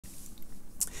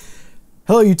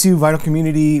Hello YouTube vinyl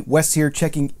community, Wes here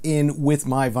checking in with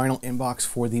my vinyl inbox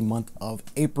for the month of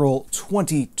April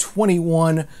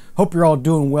 2021. Hope you're all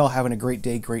doing well, having a great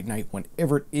day, great night,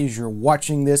 whenever it is you're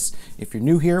watching this. If you're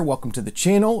new here, welcome to the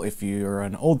channel. If you're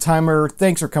an old timer,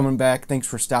 thanks for coming back. Thanks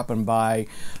for stopping by.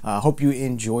 Hope you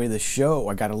enjoy the show.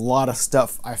 I got a lot of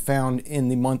stuff I found in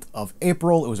the month of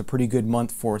April. It was a pretty good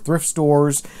month for thrift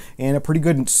stores and a pretty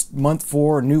good month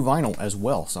for new vinyl as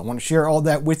well. So I want to share all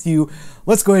that with you.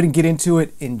 Let's go ahead and get into it.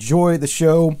 Enjoy the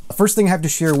show. The first thing I have to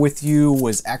share with you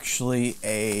was actually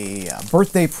a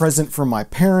birthday present from my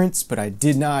parents, but I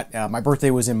did not. My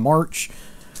birthday was in March,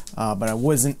 but I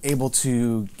wasn't able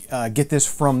to get this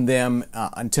from them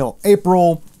until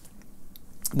April.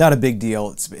 Not a big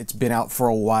deal. It's been out for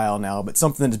a while now, but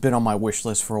something that's been on my wish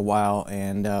list for a while,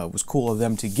 and it was cool of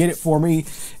them to get it for me,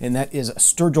 and that is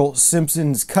Sturgill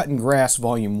Simpson's Cutting Grass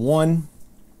Volume 1.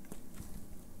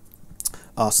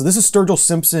 So this is Sturgill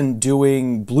Simpson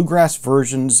doing bluegrass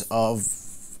versions of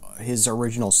his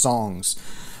original songs.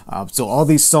 So all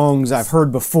these songs I've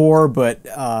heard before, but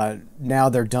now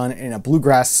they're done in a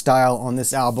bluegrass style on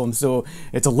this album. So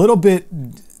it's a little bit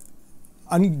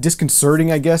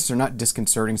disconcerting, I guess, or not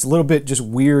disconcerting. It's a little bit just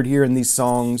weird here in these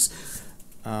songs,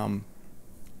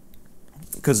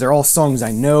 because they're all songs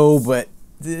I know, but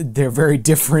they're very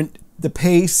different. The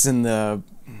pace and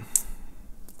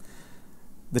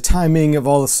the timing of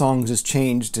all the songs has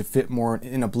changed to fit more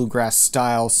in a bluegrass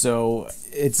style, so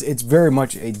it's very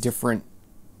much a different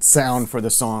sound for the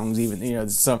songs. Even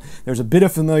there's a bit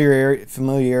of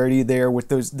familiarity there with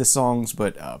the songs,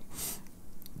 but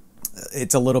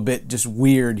it's a little bit just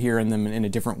weird hearing them in a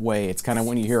different way. It's kind of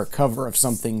when you hear a cover of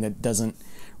something that doesn't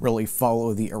really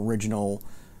follow the original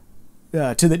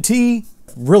to the T.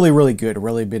 Really good. I've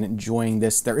really been enjoying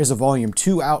this. There is a volume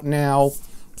 2 out now,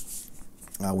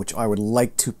 which I would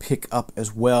like to pick up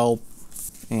as well.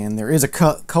 And there is a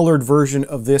colored version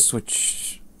of this,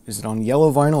 which is it on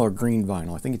yellow vinyl or green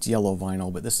vinyl? I think it's yellow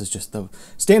vinyl, but this is just the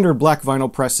standard black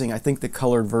vinyl pressing. I think the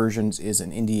colored versions is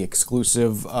an indie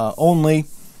exclusive only.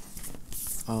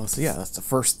 So yeah, that's the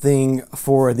first thing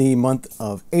for the month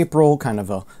of April, kind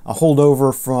of a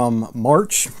holdover from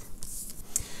March.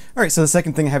 All right, so the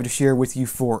second thing I have to share with you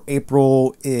for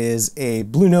April is a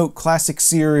Blue Note Classic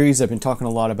series. I've been talking a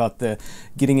lot about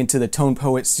getting into the Tone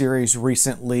Poet series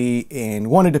recently,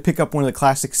 and wanted to pick up one of the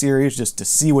classic series just to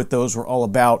see what those were all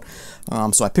about.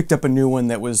 So I picked up a new one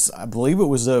that was, I believe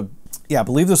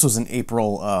this was an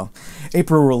April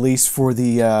release for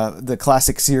the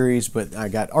classic series. But I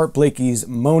got Art Blakey's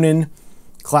Moanin'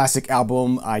 classic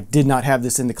album. I did not have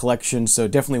this in the collection, so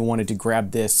definitely wanted to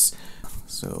grab this.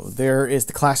 So there is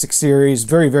the classic series.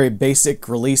 Very basic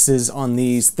releases on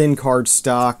these. Thin card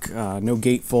stock, no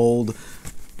gatefold.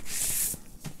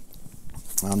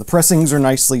 The pressings are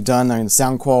nicely done. I mean, the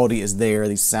sound quality is there.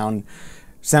 These sound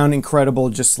incredible,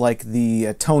 just like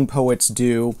the Tone Poets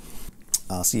do.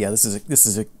 So yeah, this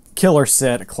is a killer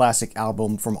set, a classic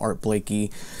album from Art Blakey.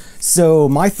 So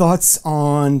my thoughts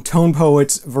on Tone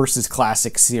Poets versus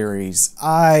classic series.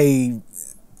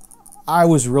 I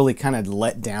was really kind of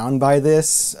let down by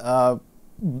this.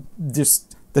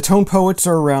 Just the Tone Poets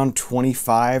are around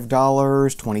 $25,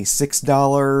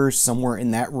 $26, somewhere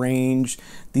in that range.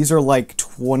 These are like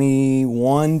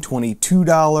 $21,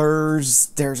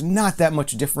 $22. There's not that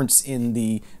much difference in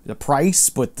the price,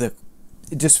 but it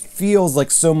just feels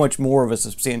like so much more of a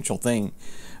substantial thing.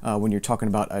 When you're talking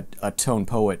about a Tone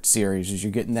Poet series, is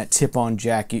you're getting that tip-on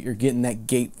jacket, you're getting that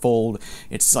gatefold.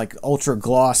 It's like ultra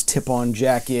gloss tip-on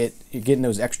jacket. You're getting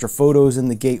those extra photos in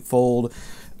the gatefold.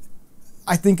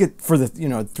 I think for the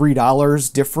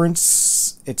 $3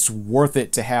 difference, it's worth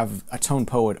it to have a Tone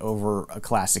Poet over a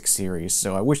classic series.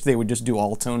 So I wish they would just do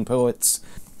all Tone Poets.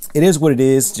 It is what it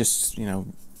is. Just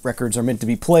records are meant to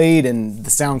be played, and the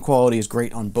sound quality is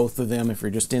great on both of them. If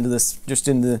you're just into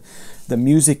the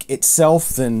music itself,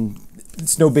 then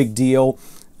it's no big deal.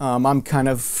 I'm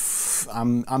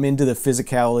into the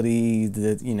physicality,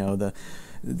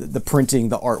 the printing,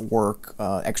 the artwork,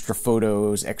 extra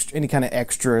photos, any kind of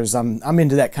extras. I'm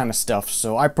into that kind of stuff.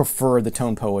 So I prefer the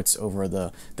Tone Poets over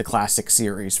the classic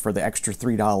series. For the extra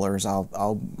 $3,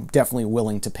 I'll definitely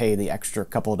willing to pay the extra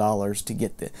couple of dollars to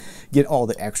get all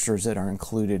the extras that are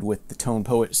included with the Tone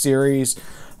Poet series.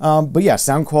 But yeah,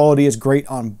 sound quality is great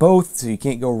on both, so you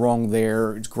can't go wrong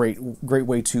there. It's great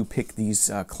way to pick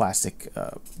these classic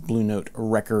Blue Note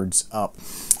records up.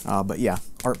 But yeah,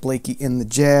 Art Blakey in the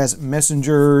Jazz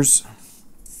Messengers.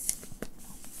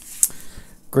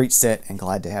 Great set, and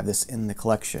glad to have this in the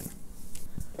collection.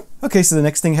 Okay, so the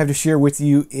next thing I have to share with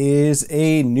you is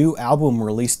a new album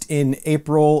released in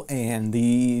April, and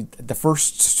the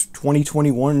first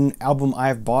 2021 album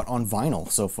I've bought on vinyl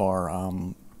so far.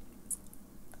 I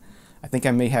think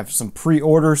I may have some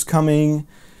pre-orders coming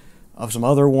of some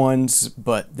other ones,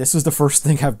 but this is the first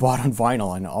thing I've bought on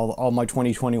vinyl, and all my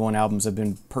 2021 albums have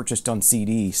been purchased on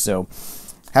CD, so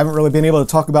haven't really been able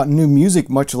to talk about new music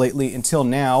much lately until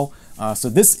now. So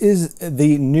this is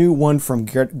the new one from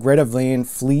Greta Van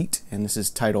Fleet, and this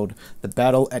is titled The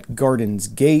Battle at Garden's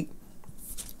Gate.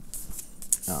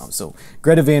 So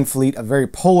Greta Van Fleet, a very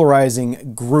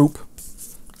polarizing group,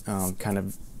 kind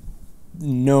of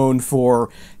known for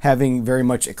having very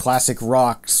much a classic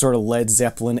rock, sort of Led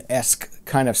Zeppelin-esque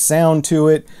kind of sound to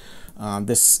it.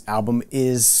 This album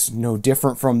is no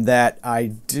different from that.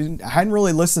 I hadn't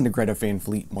really listened to Greta Van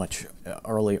Fleet much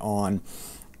early on.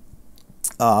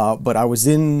 But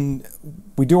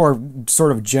we do our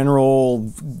sort of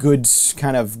general goods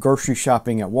kind of grocery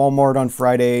shopping at Walmart on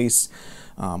Fridays.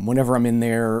 Whenever I'm in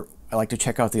there, I like to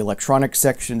check out the electronics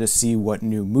section to see what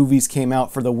new movies came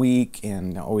out for the week,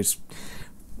 and I always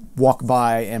walk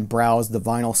by and browse the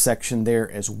vinyl section there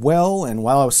as well. And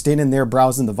while I was standing there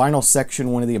browsing the vinyl section,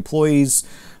 one of the employees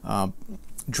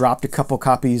dropped a couple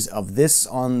copies of this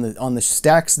on the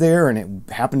stacks there, and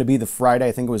it happened to be the Friday,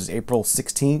 I think it was April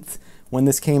 16th. When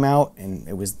this came out, and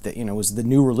it was the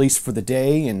new release for the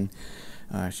day, and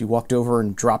she walked over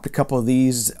and dropped a couple of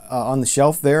these on the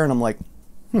shelf there, and I'm like,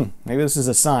 maybe this is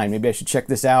a sign. Maybe I should check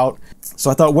this out.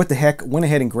 So I thought, what the heck? Went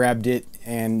ahead and grabbed it,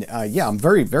 and yeah, I'm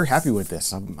very, very happy with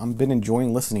this. I've been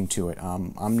enjoying listening to it.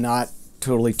 I'm not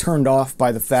totally turned off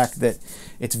by the fact that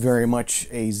it's very much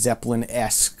a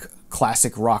Zeppelin-esque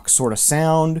classic rock sort of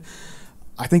sound.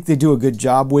 I think they do a good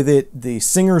job with it. The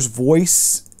singer's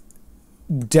voice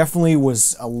definitely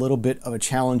was a little bit of a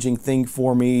challenging thing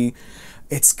for me.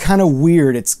 It's kind of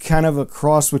weird. It's kind of a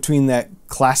cross between that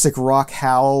classic rock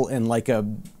howl and like a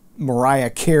Mariah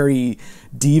Carey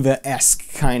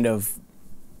diva-esque kind of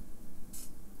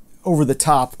over the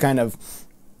top kind of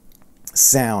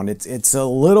sound. It's a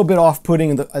little bit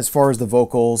off-putting as far as the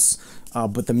vocals,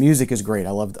 but the music is great. I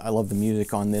love the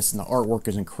music on this, and the artwork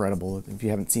is incredible. If you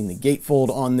haven't seen the gatefold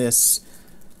on this,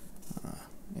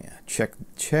 yeah,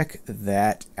 check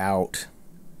that out.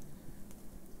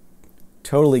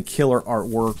 Totally killer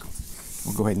artwork.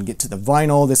 We'll go ahead and get to the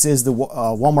vinyl. This is the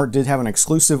Walmart did have an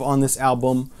exclusive on this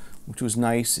album, which was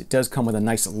nice. It does come with a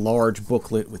nice large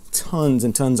booklet with tons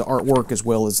and tons of artwork as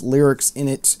well as lyrics in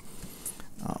it.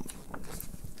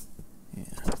 Yeah.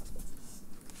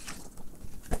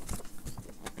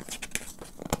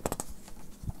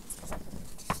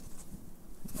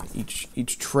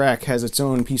 Each track has its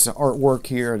own piece of artwork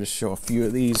here. I'll just show a few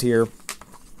of these here.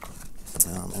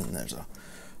 And there's a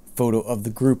photo of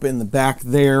the group in the back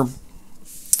there.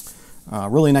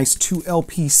 Really nice 2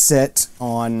 LP set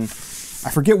on,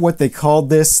 I forget what they called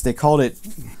this. They called it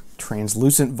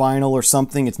translucent vinyl or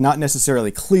something. It's not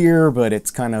necessarily clear, but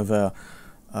it's kind of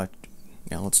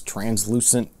it's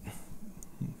translucent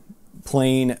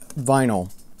plain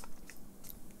vinyl.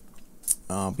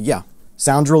 But yeah.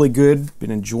 Sounds really good.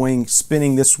 Been enjoying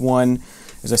spinning this one.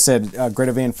 As I said,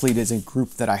 Greta Van Fleet is a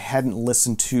group that I hadn't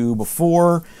listened to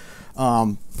before.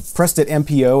 Pressed at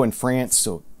MPO in France,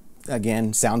 so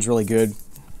again, sounds really good.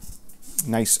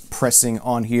 Nice pressing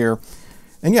on here.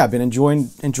 And yeah, I've been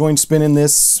enjoying spinning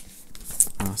this.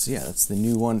 So yeah, that's the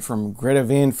new one from Greta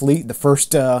Van Fleet, the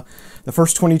first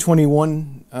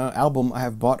 2021 album I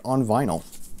have bought on vinyl.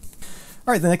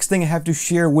 All right, the next thing I have to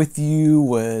share with you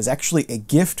was actually a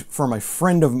gift from a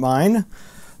friend of mine.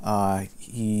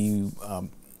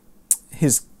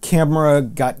 His camera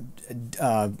got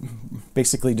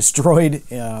basically destroyed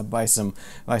by some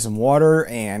water,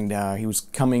 and he was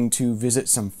coming to visit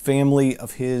some family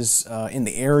of his in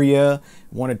the area.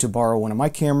 Wanted to borrow one of my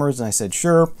cameras, and I said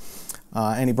sure.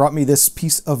 And he brought me this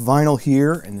piece of vinyl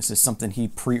here, and this is something he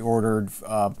pre-ordered.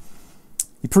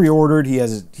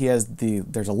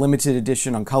 There's a limited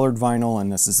edition on colored vinyl,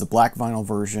 and this is the black vinyl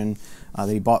version that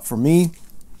he bought for me.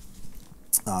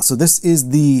 So this is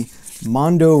the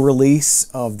Mondo release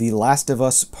of The Last of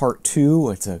Us Part 2.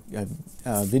 It's a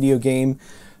video game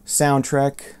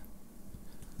soundtrack.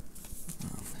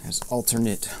 Has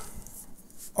alternate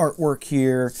artwork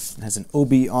here. It has an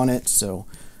OB on it, so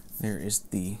there is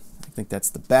I think that's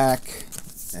the back,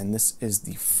 and this is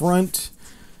the front.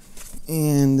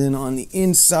 And then on the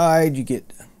inside, you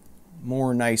get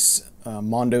more nice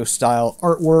Mondo style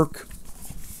artwork.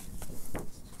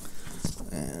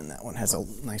 And that one has a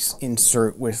nice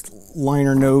insert with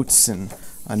liner notes and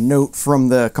a note from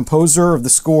the composer of the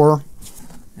score.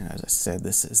 And as I said,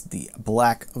 this is the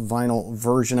black vinyl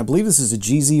version. I believe this is a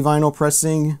GZ vinyl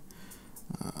pressing.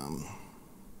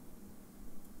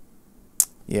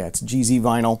 Yeah, it's GZ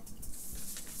vinyl.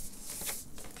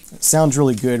 It sounds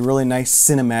really good, really nice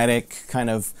cinematic,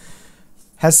 kind of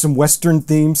has some Western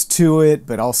themes to it,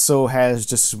 but also has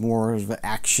just more of an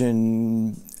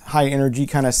action, high energy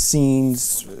kind of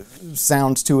scenes,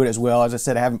 sounds to it as well. As I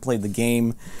said, I haven't played the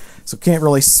game, so can't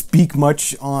really speak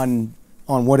much on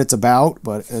what it's about,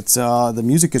 but it's the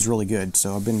music is really good.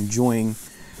 So I've been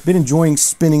enjoying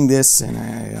spinning this,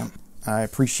 and I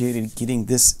appreciated getting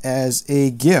this as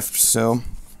a gift. So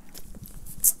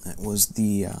that was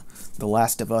the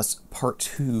Last of Us Part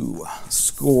 2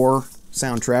 score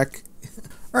soundtrack.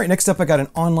 All right, next up I got an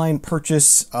online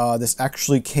purchase. This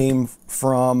actually came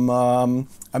from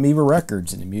Amoeba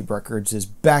Records, and Amoeba Records is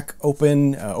back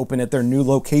open at their new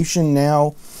location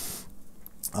now.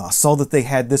 Saw that they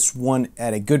had this one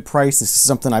at a good price. This is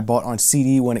something I bought on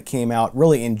CD when it came out.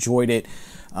 Really enjoyed it.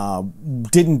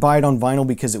 Didn't buy it on vinyl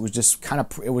because it was just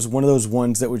it was one of those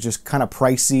ones that was just kind of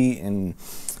pricey, and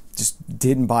just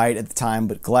didn't buy it at the time,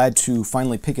 but glad to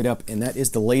finally pick it up. And that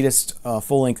is the latest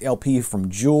full-length LP from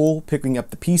Jewel, Picking Up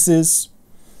the Pieces.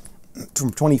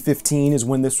 From 2015 is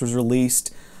when this was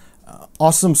released.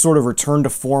 Awesome sort of return to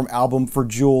form album for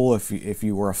Jewel. If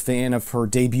you were a fan of her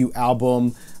debut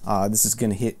album, this is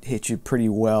going to hit you pretty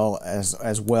well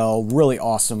as well. Really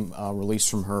awesome release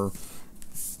from her.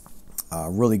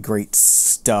 Really great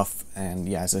stuff, and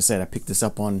yeah, as I said, I picked this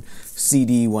up on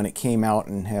CD when it came out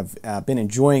and have been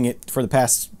enjoying it for the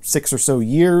past 6 or so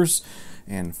years,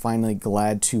 and finally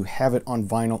glad to have it on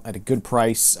vinyl at a good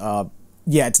price.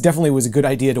 Yeah, it definitely was a good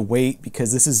idea to wait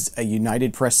because this is a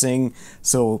United pressing,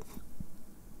 so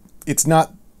it's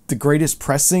not the greatest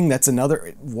pressing. That's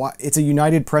another, it's a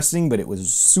United pressing, but it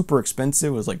was super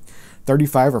expensive. It was like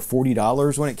 $35 or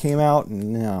 $40 when it came out.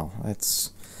 No,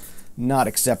 that's not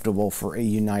acceptable for a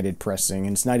United pressing,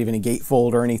 and it's not even a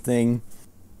gatefold or anything.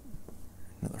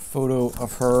 Another photo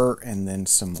of her, and then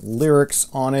some lyrics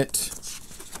on it.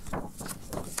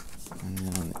 And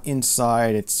then on the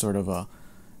inside, it's sort of a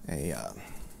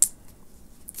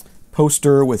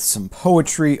poster with some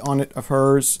poetry on it of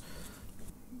hers.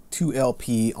 2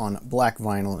 LP on black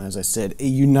vinyl, and as I said, a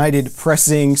United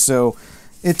pressing, so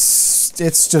it's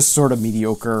just sort of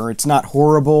mediocre. It's not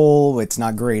horrible, it's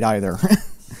not great either.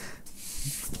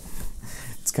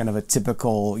 It's kind of a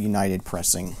typical United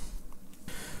pressing.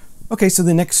 Okay, so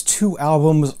the next 2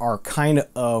 albums are kind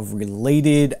of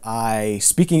related.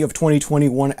 Speaking of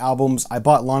 2021 albums, I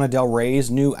bought Lana Del Rey's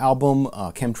new album,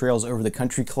 Chemtrails Over the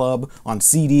Country Club, on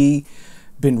CD.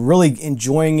 Been really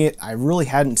enjoying it. I really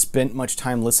hadn't spent much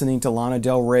time listening to Lana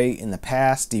Del Rey in the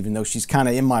past, even though she's kind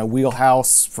of in my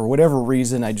wheelhouse. For whatever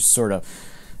reason, I just sort of,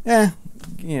 kind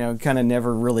of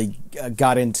never really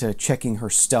got into checking her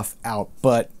stuff out.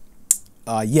 But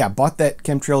yeah, bought that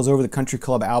Chemtrails Over the Country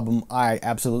Club album. I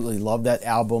absolutely love that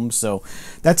album, so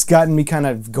that's gotten me kind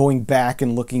of going back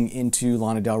and looking into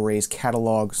Lana Del Rey's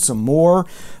catalog some more.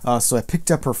 So I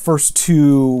picked up her first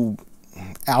 2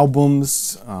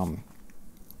 albums.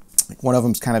 One of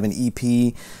them's kind of an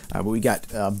EP, but we got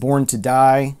Born to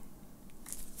Die.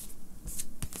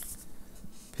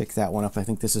 Pick that one up. I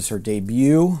think this is her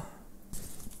debut.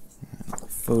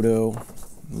 Photo,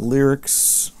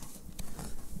 lyrics.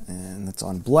 And that's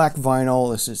on black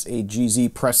vinyl. This is a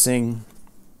GZ pressing,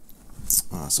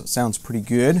 so it sounds pretty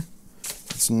good.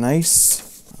 It's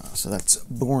nice. So that's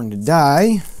Born to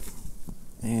Die.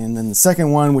 And then the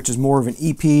second one, which is more of an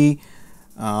EP,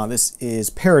 this is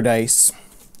Paradise,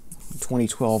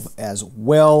 2012 as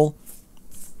well.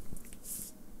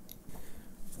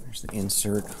 There's the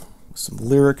insert with some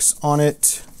lyrics on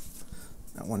it.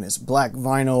 That one is black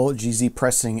vinyl, GZ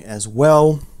pressing as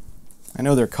well. I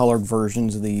know they're colored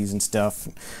versions of these and stuff.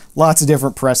 Lots of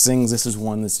different pressings. This is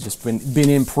one that's just been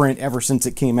in print ever since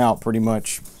it came out, pretty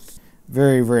much.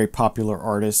 Very, very popular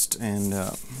artist, and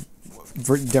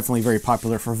definitely very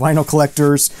popular for vinyl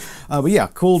collectors. But yeah,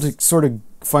 cool to sort of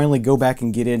finally go back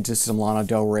and get into some Lana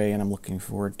Del Rey, and I'm looking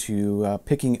forward to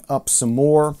picking up some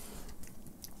more.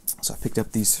 So I picked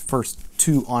up these first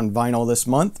 2 on vinyl this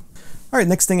month. All right,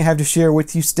 next thing I have to share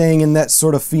with you, staying in that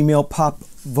sort of female pop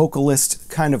vocalist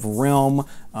kind of realm.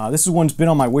 This one's been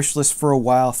on my wish list for a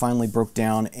while. Finally broke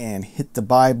down and hit the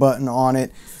buy button on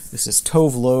it. This is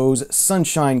Tove Lo's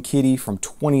Sunshine Kitty from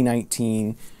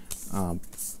 2019.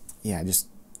 Yeah, just,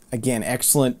 again,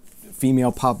 excellent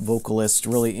female pop vocalist.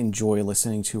 Really enjoy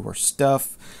listening to her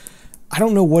stuff. I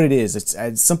don't know what it is.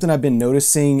 It's something I've been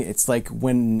noticing. It's like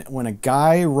when a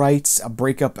guy writes a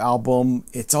breakup album,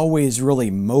 it's always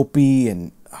really mopey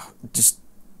and just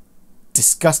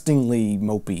disgustingly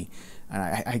mopey. And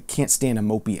I can't stand a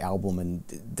mopey album, and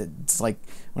it's like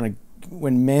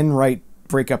when men write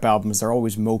breakup albums, they're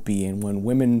always mopey, and when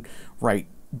women write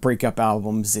breakup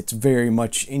albums, it's very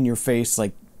much in your face,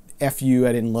 like F you,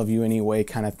 I didn't love you anyway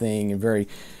kind of thing, and very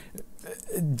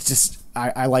just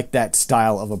I like that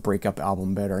style of a breakup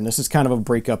album better. And this is kind of a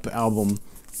breakup album.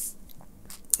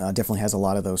 Definitely has a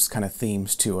lot of those kind of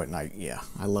themes to it, and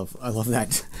I love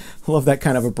that I love that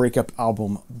kind of a breakup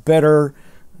album better.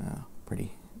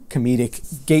 Pretty comedic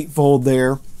gatefold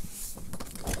there.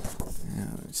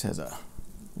 It has a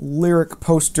lyric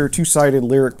poster, two-sided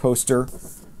lyric poster.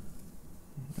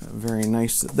 Very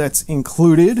nice that's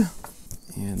included.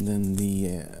 And then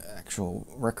the actual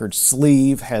record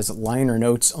sleeve has liner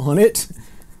notes on it.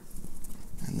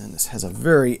 And then this has a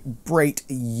very bright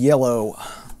yellow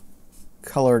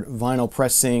colored vinyl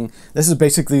pressing. This is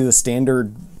basically the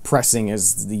standard pressing,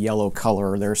 is the yellow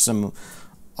color. There's some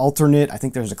alternate, I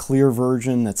think there's a clear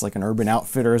version that's like an Urban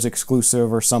Outfitters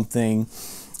exclusive or something.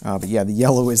 But yeah, the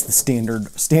yellow is the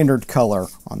standard color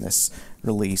on this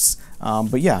release.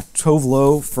 But yeah, Tove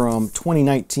Lo from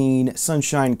 2019,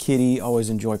 Sunshine Kitty. Always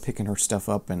enjoy picking her stuff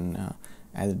up, and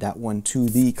added that one to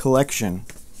the collection.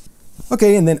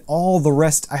 Okay, and then all the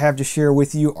rest I have to share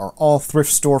with you are all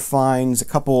thrift store finds. A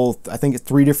couple, I think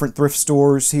 3 different thrift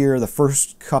stores here. The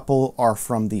first couple are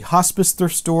from the Hospice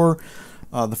thrift store.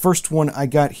 The first one I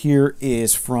got here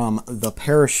is from the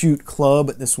Parachute Club.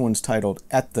 This one's titled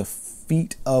At the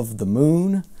Feet of the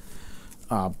Moon.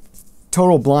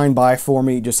 Total blind buy for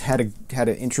me. Just had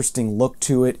an interesting look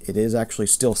to it. It is actually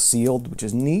still sealed, which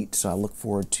is neat. So I look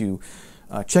forward to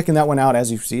checking that one out. As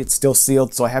you see, it's still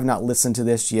sealed, so I have not listened to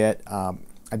this yet. I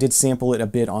did sample it a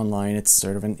bit online. It's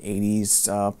sort of an 80s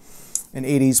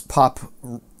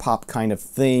pop kind of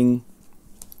thing.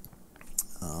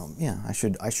 Yeah, I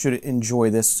should enjoy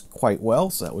this quite well.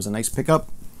 So that was a nice pickup.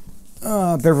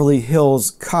 Beverly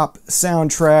Hills Cop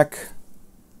soundtrack.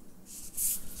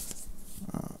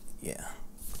 Yeah.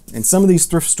 And some of these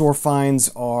thrift store finds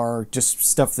are just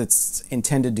stuff that's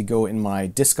intended to go in my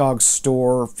Discogs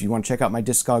store. If you want to check out my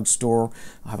Discogs store,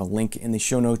 I'll have a link in the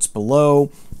show notes below.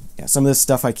 Yeah, some of this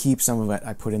stuff I keep, some of it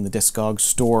I put in the Discogs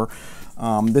store.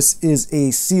 This is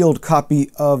a sealed copy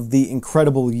of The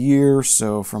Incredible Year,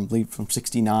 so from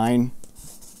 69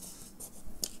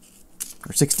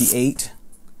 or 68.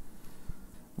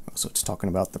 So it's talking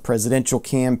about the presidential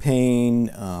campaign,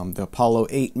 the Apollo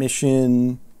 8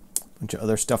 mission, a bunch of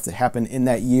other stuff that happened in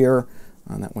that year.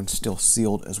 That one's still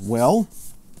sealed as well.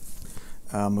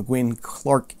 McGuinn,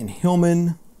 Clark, and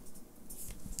Hillman.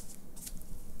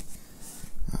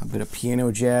 A bit of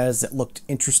piano jazz that looked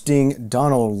interesting.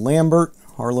 Donald Lambert,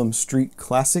 Harlem Street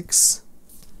Classics.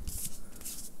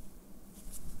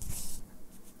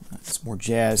 Some more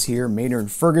jazz here.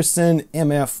 Maynard Ferguson,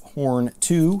 MF Horn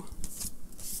 2.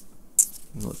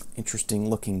 Interesting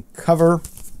looking cover.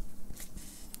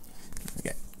 We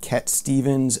got Cat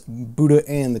Stevens, Buddha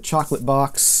and the Chocolate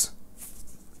Box.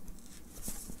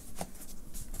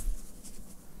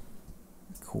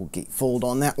 Cool gatefold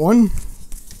on that one.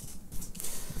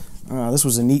 This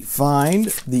was a neat find.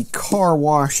 The Car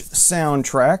Wash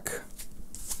soundtrack.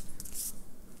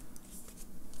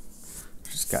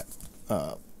 Just got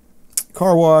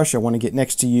Car Wash, I Want to Get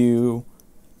Next to You,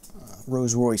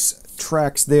 Rolls Royce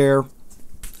tracks there.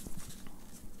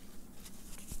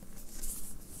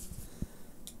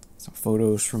 Some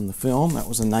photos from the film. That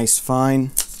was a nice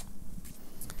find.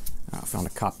 I found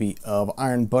a copy of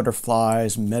Iron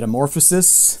Butterfly's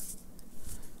Metamorphosis.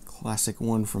 Classic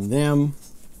one from them.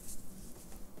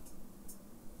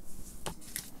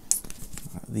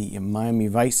 The Miami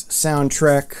Vice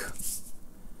soundtrack.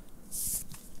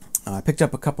 I picked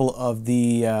up a couple of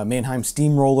the Mannheim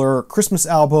Steamroller Christmas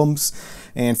albums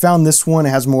and found this one.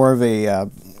 It has more of a, I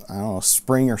don't know,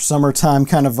 spring or summertime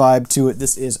kind of vibe to it.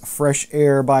 This is Fresh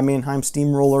Air by Mannheim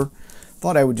Steamroller.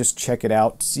 Thought I would just check it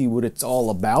out, see what it's all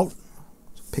about.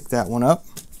 Pick that one up.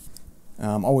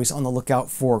 Always on the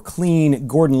lookout for clean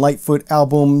Gordon Lightfoot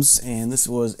albums, and this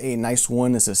was a nice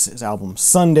one. This is his album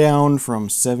Sundown from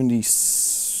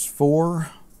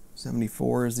 74.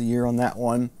 74 is the year on that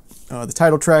one. The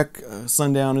title track,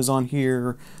 Sundown, is on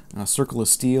here. Circle of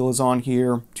Steel is on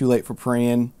here. Too Late for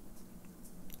Praying.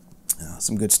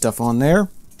 Some good stuff on there.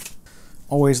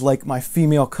 Always like my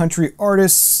female country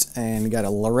artists, and got a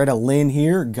Loretta Lynn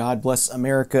here. God Bless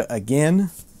America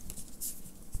Again.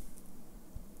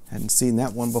 Hadn't seen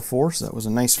that one before, so that was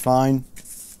a nice find.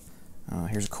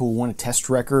 Here's a cool one, a test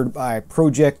record by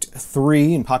Project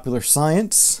 3 in Popular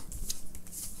Science.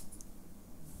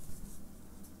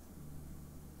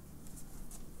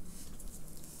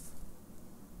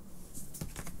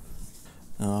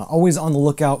 Always on the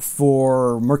lookout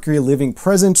for Mercury Living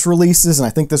Presence releases, and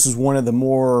I think this is one of the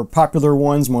more popular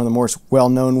ones, one of the more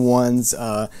well-known ones.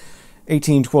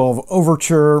 1812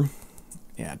 Overture.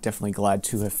 Yeah, definitely glad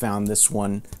to have found this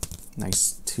one.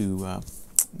 Nice to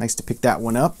pick that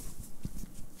one up.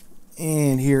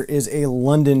 And here is a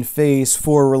London Phase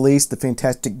 4 release, the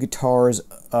Fantastic Guitars,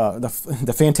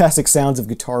 the Fantastic Sounds of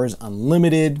Guitars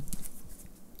Unlimited.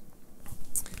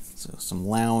 So some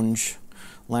lounge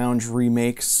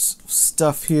remakes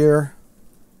stuff here.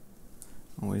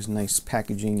 Always nice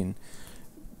packaging,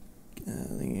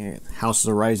 and House of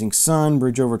the Rising Sun,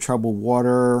 Bridge Over Troubled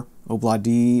Water,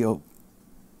 Obladi,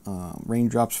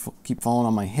 Raindrops Keep Falling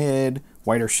on My Head,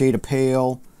 Whiter Shade of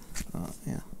Pale.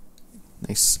 Yeah,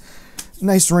 nice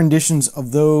renditions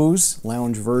of those,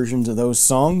 lounge versions of those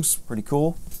songs. Pretty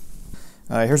cool.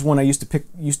 Here's one I used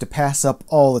to pass up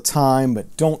all the time,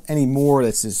 but don't anymore.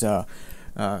 This is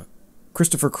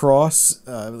Christopher Cross.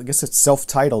 I guess it's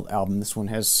self-titled album. This one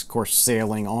has, of course,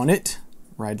 Sailing on it,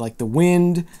 Ride Like the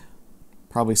Wind.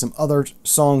 Probably some other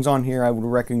songs on here I would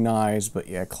recognize, but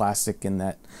yeah, classic in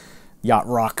that yacht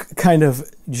rock kind of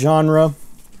genre.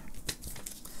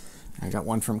 I got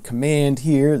one from Command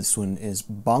here. This one is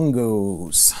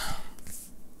Bongos.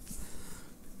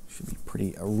 Should be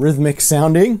pretty rhythmic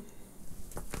sounding.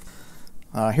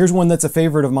 Here's one that's a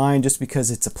favorite of mine just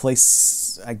because it's a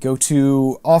place I go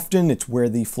to often. It's where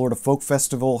the Florida Folk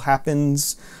Festival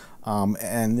happens.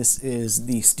 And this is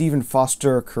the Stephen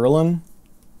Foster Carillon.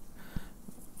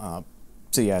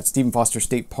 So yeah, Stephen Foster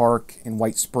State Park in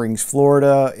White Springs,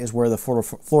 Florida is where the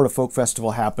Florida Folk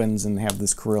Festival happens, and they have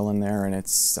this carillon there, and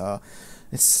it's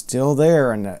still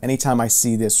there. And anytime I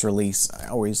see this release, I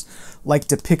always like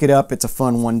to pick it up. It's a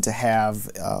fun one to have,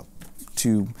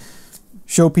 to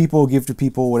show people, give to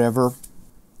people, whatever.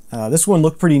 This one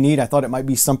looked pretty neat. I thought it might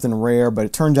be something rare, but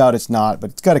it turns out it's not.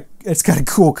 But it's got a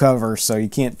cool cover, so you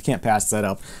can't pass that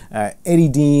up. Eddie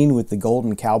Dean with the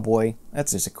Golden Cowboy.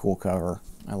 That's just a cool cover.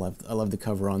 I love the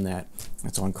cover on that.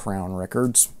 That's on Crown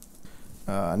Records.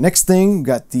 Next thing, we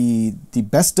got the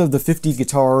best of the 50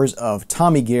 guitars of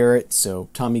Tommy Garrett. So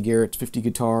Tommy Garrett's 50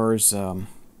 guitars. La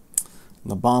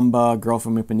Bamba, Girl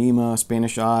from Ipanema,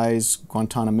 Spanish Eyes,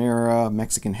 Guantanamera,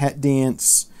 Mexican Het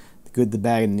Dance, The Good, the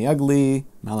Bad, and the Ugly,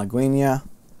 Malagueña.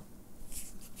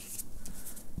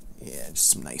 Yeah, just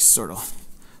some nice sort of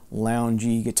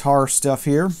loungy guitar stuff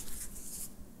here.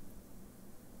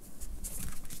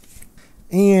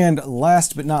 And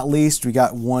last but not least, we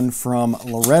got one from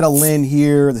Loretta Lynn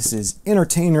here. This is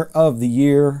Entertainer of the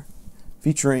Year,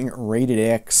 featuring Rated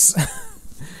X.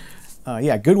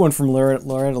 Yeah, good one from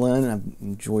Loretta Lynn. I've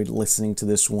enjoyed listening to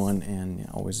this one, and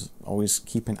always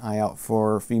keep an eye out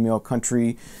for female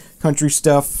country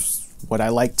stuff. What I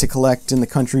like to collect in the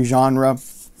country genre.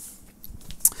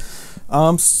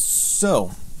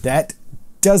 So that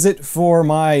does it for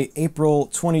my April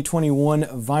 2021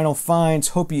 vinyl finds.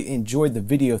 Hope you enjoyed the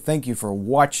video. Thank you for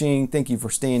watching. Thank you for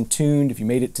staying tuned. If you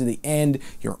made it to the end,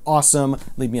 you're awesome.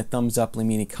 Leave me a thumbs up. Leave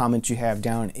me any comments you have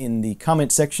down in the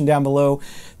comment section down below.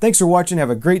 Thanks for watching. Have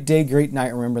a great day, great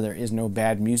night. Remember, there is no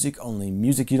bad music, only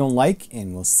music you don't like,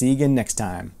 and we'll see you again next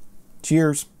time.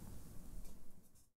 Cheers.